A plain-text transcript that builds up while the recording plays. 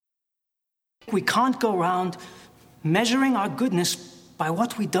We can't go around measuring our goodness by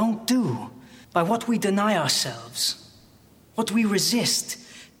what we don't do, by what we deny ourselves, what we resist,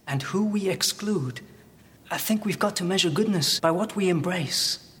 and who we exclude. I think we've got to measure goodness by what we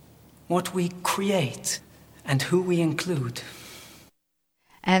embrace, what we create, and who we include.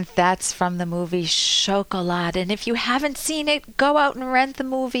 And that's from the movie Chocolat. And if you haven't seen it, go out and rent the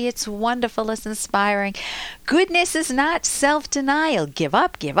movie. It's wonderful. It's inspiring. Goodness is not self-denial. Give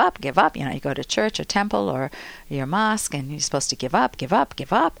up, give up, give up. You know, you go to church or temple or your mosque and you're supposed to give up, give up,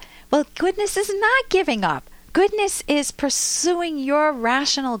 give up. Well, goodness is not giving up. Goodness is pursuing your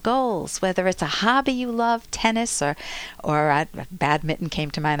rational goals, whether it's a hobby you love, tennis, or badminton came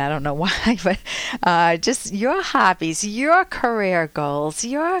to mind. I don't know why, but just your hobbies, your career goals,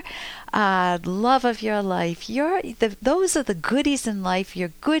 your love of your life. Those are the goodies in life,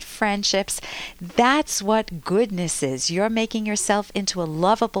 your good friendships. That's what goodness is. You're making yourself into a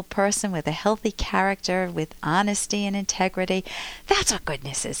lovable person with a healthy character, with honesty and integrity. That's what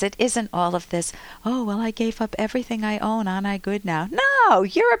goodness is. It isn't all of this, oh, well, I gave up everything I own. Aren't I good now? No,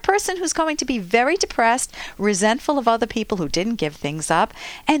 you're a person who's going to be very depressed, resentful of other people who didn't give things up,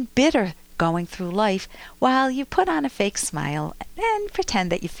 and bitter going through life while you put on a fake smile and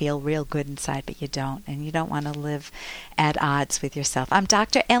pretend that you feel real good inside, but you don't, and you don't want to live at odds with yourself. I'm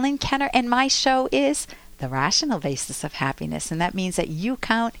Dr. Ellen Kenner, and my show is The Rational Basis of Happiness, and that means that you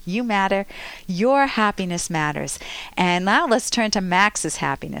count, you matter, your happiness matters. And now let's turn to Max's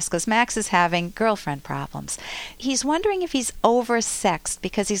happiness, because Max is having girlfriend problems. He's wondering if he's oversexed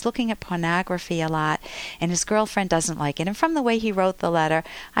because he's looking at pornography a lot, and his girlfriend doesn't like it. And from the way he wrote the letter,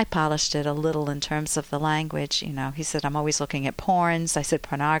 I polished it a little in terms of the language. You know, he said, I'm always looking at porns. I said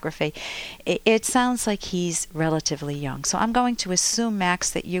pornography. It sounds like he's relatively young. So I'm going to assume, Max,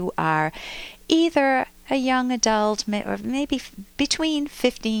 that you are either a young adult, or maybe between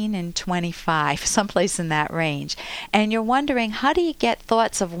 15 and 25, someplace in that range. And you're wondering, how do you get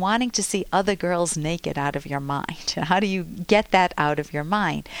thoughts of wanting to see other girls naked out of your mind? How do you get that out of your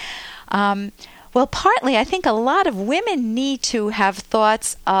mind? Well, partly, I think a lot of women need to have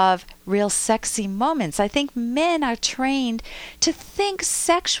thoughts of real sexy moments. I think men are trained to think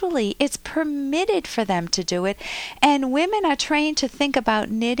sexually. It's permitted for them to do it. And women are trained to think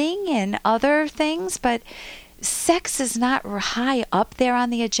about knitting and other things, but sex is not high up there on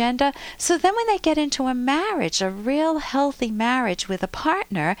the agenda. So then when they get into a marriage, a real healthy marriage with a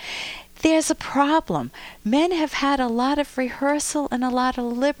partner, there's a problem. Men have had a lot of rehearsal and a lot of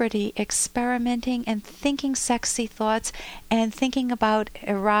liberty experimenting and thinking sexy thoughts and thinking about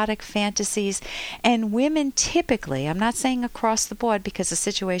erotic fantasies. And women typically, I'm not saying across the board because the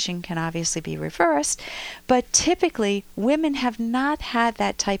situation can obviously be reversed, but typically women have not had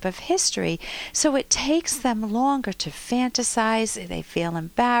that type of history. So it takes them longer to fantasize. They feel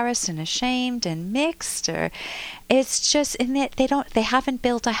embarrassed and ashamed and mixed, or it's just in that they haven't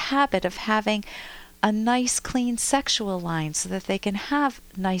built a habit of having a nice, clean sexual line so that they can have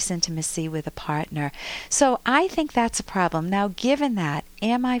nice intimacy with a partner. So I think that's a problem. Now, given that,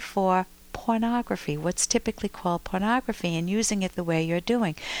 am I for pornography, what's typically called pornography, and using it the way you're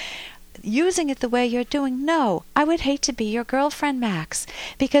doing? Using it the way you're doing, no. I would hate to be your girlfriend, Max,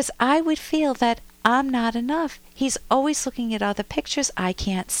 because I would feel that I'm not enough. He's always looking at other pictures. I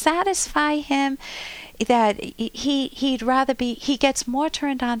can't satisfy him. That he'd rather be, he gets more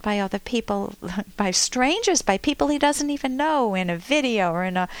turned on by other people, by strangers, by people he doesn't even know, in a video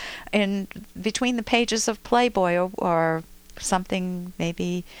or in between the pages of Playboy, or something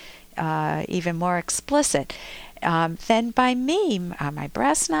maybe even more explicit. Then by me. Are my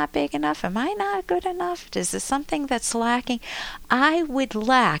breasts not big enough? Am I not good enough? Is there something that's lacking? I would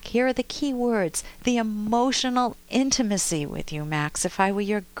lack, here are the key words, the emotional intimacy with you, Max, if I were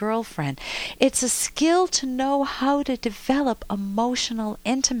your girlfriend. It's a skill to know how to develop emotional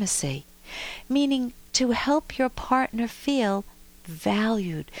intimacy, meaning to help your partner feel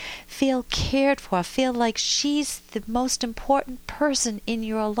valued, feel cared for, feel like she's the most important person in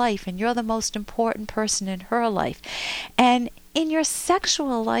your life and you're the most important person in her life. And in your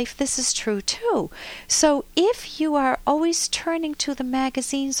sexual life, this is true too. So if you are always turning to the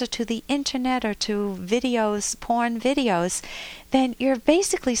magazines or to the internet or to videos, porn videos, then you're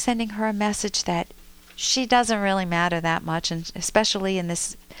basically sending her a message that she doesn't really matter that much, and especially in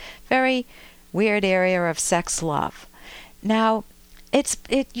this very weird area of sex love. Now,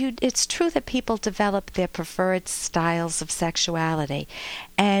 it's true that people develop their preferred styles of sexuality.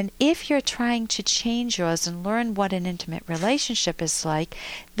 And if you're trying to change yours and learn what an intimate relationship is like,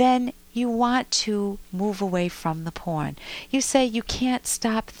 then you want to move away from the porn. You say you can't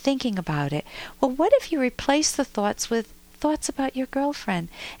stop thinking about it. Well, what if you replace the thoughts with thoughts about your girlfriend.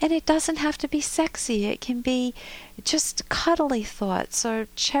 And it doesn't have to be sexy. It can be just cuddly thoughts, or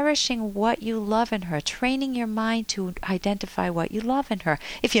cherishing what you love in her, training your mind to identify what you love in her.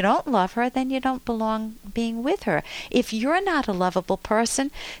 If you don't love her, then you don't belong being with her. If you're not a lovable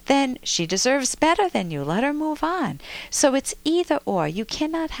person, then she deserves better than you. Let her move on. So it's either or. You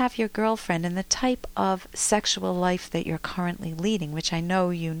cannot have your girlfriend in the type of sexual life that you're currently leading, which I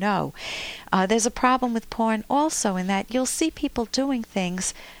know you know. There's a problem with porn also, in that you'll see people doing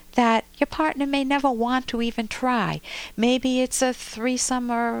things that your partner may never want to even try. Maybe it's a threesome,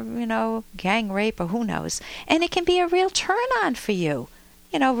 or, gang rape, or who knows. And it can be a real turn-on for you.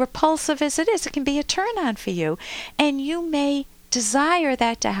 Repulsive as it is, it can be a turn-on for you. And you may desire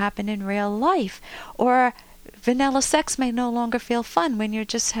that to happen in real life. Or vanilla sex may no longer feel fun when you're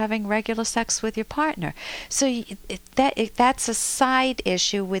just having regular sex with your partner. So that's a side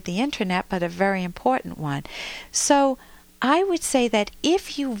issue with the internet, but a very important one. So I would say that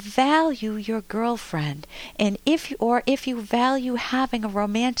if you value your girlfriend, and if you value having a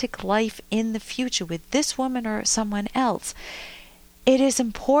romantic life in the future with this woman or someone else, it is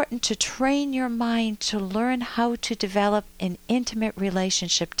important to train your mind to learn how to develop an intimate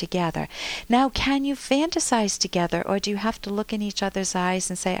relationship together. Now, can you fantasize together, or do you have to look in each other's eyes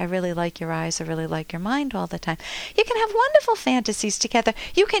and say, I really like your eyes, I really like your mind all the time? You can have wonderful fantasies together.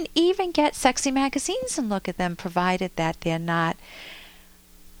 You can even get sexy magazines and look at them, provided that they're not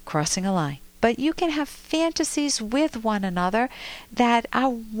crossing a line. But you can have fantasies with one another that are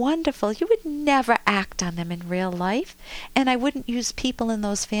wonderful. You would never act on them in real life. And I wouldn't use people in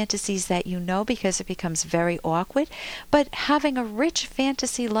those fantasies that you know, because it becomes very awkward. But having a rich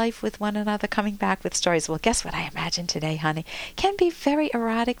fantasy life with one another, coming back with stories, well, guess what I imagined today, honey, can be very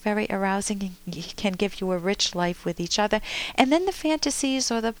erotic, very arousing, and can give you a rich life with each other. And then the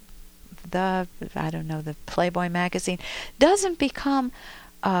fantasies, or the Playboy magazine doesn't become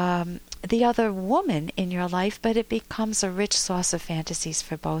the other woman in your life, but it becomes a rich source of fantasies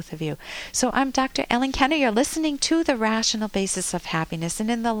for both of you. So I'm Dr. Ellen Kenner. You're listening to The Rational Basis of Happiness.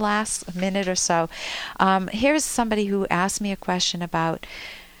 And in the last minute or so, here's somebody who asked me a question about,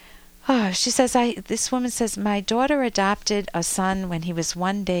 this woman says, my daughter adopted a son when he was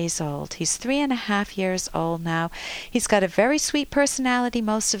 1 day old. He's 3.5 years old now. He's got a very sweet personality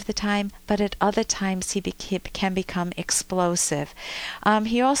most of the time, but at other times he can become explosive.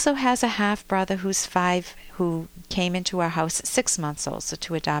 He also has a half-brother who's 5, who came into our house at 6 months old, so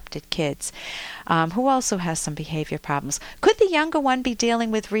 2 adopted kids, who also has some behavior problems. Could the younger one be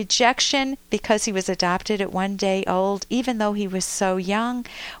dealing with rejection because he was adopted at 1 day old, even though he was so young?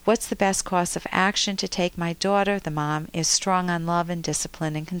 What's the best course of action to take? My daughter, the mom, is strong on love and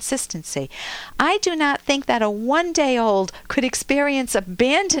discipline and consistency. I do not think that a 1 day old could experience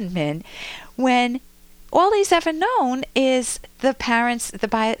abandonment when all he's ever known is the parents,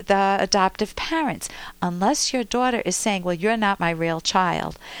 the adoptive parents. Unless your daughter is saying, well, you're not my real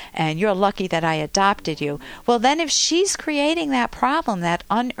child, and you're lucky that I adopted you. Well, then if she's creating that problem, that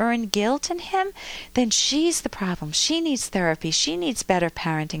unearned guilt in him, then she's the problem. She needs therapy. She needs better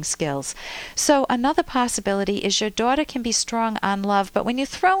parenting skills. So another possibility is your daughter can be strong on love, but when you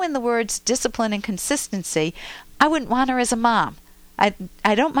throw in the words discipline and consistency, I wouldn't want her as a mom.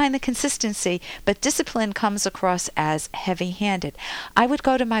 I don't mind the consistency, but discipline comes across as heavy-handed. I would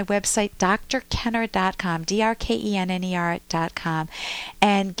go to my website, drkenner.com, drkenner.com,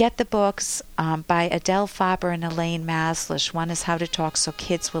 and get the books by Adele Faber and Elaine Maslish. One is How to Talk So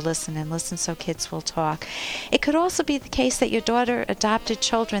Kids Will Listen, and Listen So Kids Will Talk. It could also be the case that your daughter adopted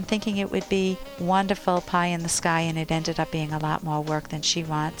children thinking it would be wonderful, pie in the sky, and it ended up being a lot more work than she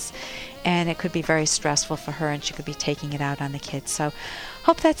wants. And it could be very stressful for her, and she could be taking it out on the kids. So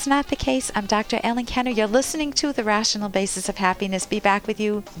hope that's not the case. I'm Dr. Ellen Kenner. You're listening to The Rational Basis of Happiness. Be back with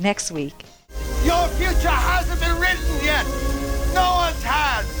you next week. Your future hasn't been written yet. No one's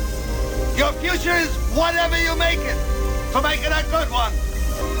has. Your future is whatever you make it. So make it a good one.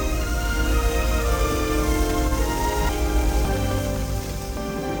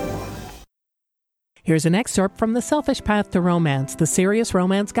 Here's an excerpt from The Selfish Path to Romance, the Serious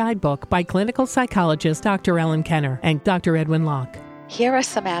Romance Guidebook by clinical psychologist Dr. Ellen Kenner and Dr. Edwin Locke. Here are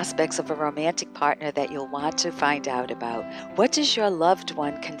some aspects of a romantic partner that you'll want to find out about. What does your loved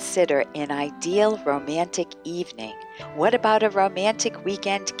one consider an ideal romantic evening? What about a romantic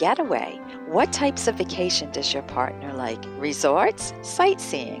weekend getaway? What types of vacation does your partner like? Resorts?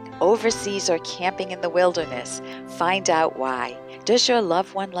 Sightseeing? Overseas or camping in the wilderness? Find out why. Does your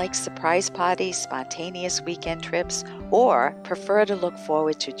loved one like surprise parties, spontaneous weekend trips, or prefer to look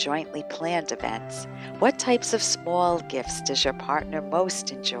forward to jointly planned events? What types of small gifts does your partner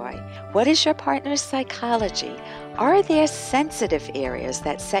most enjoy? What is your partner's psychology? Are there sensitive areas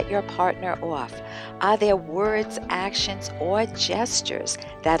that set your partner off? Are there words, actions, or gestures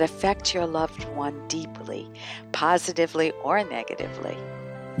that affect your loved one deeply, positively or negatively?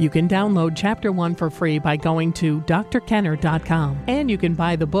 You can download Chapter 1 for free by going to drkenner.com, and you can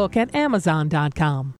buy the book at amazon.com.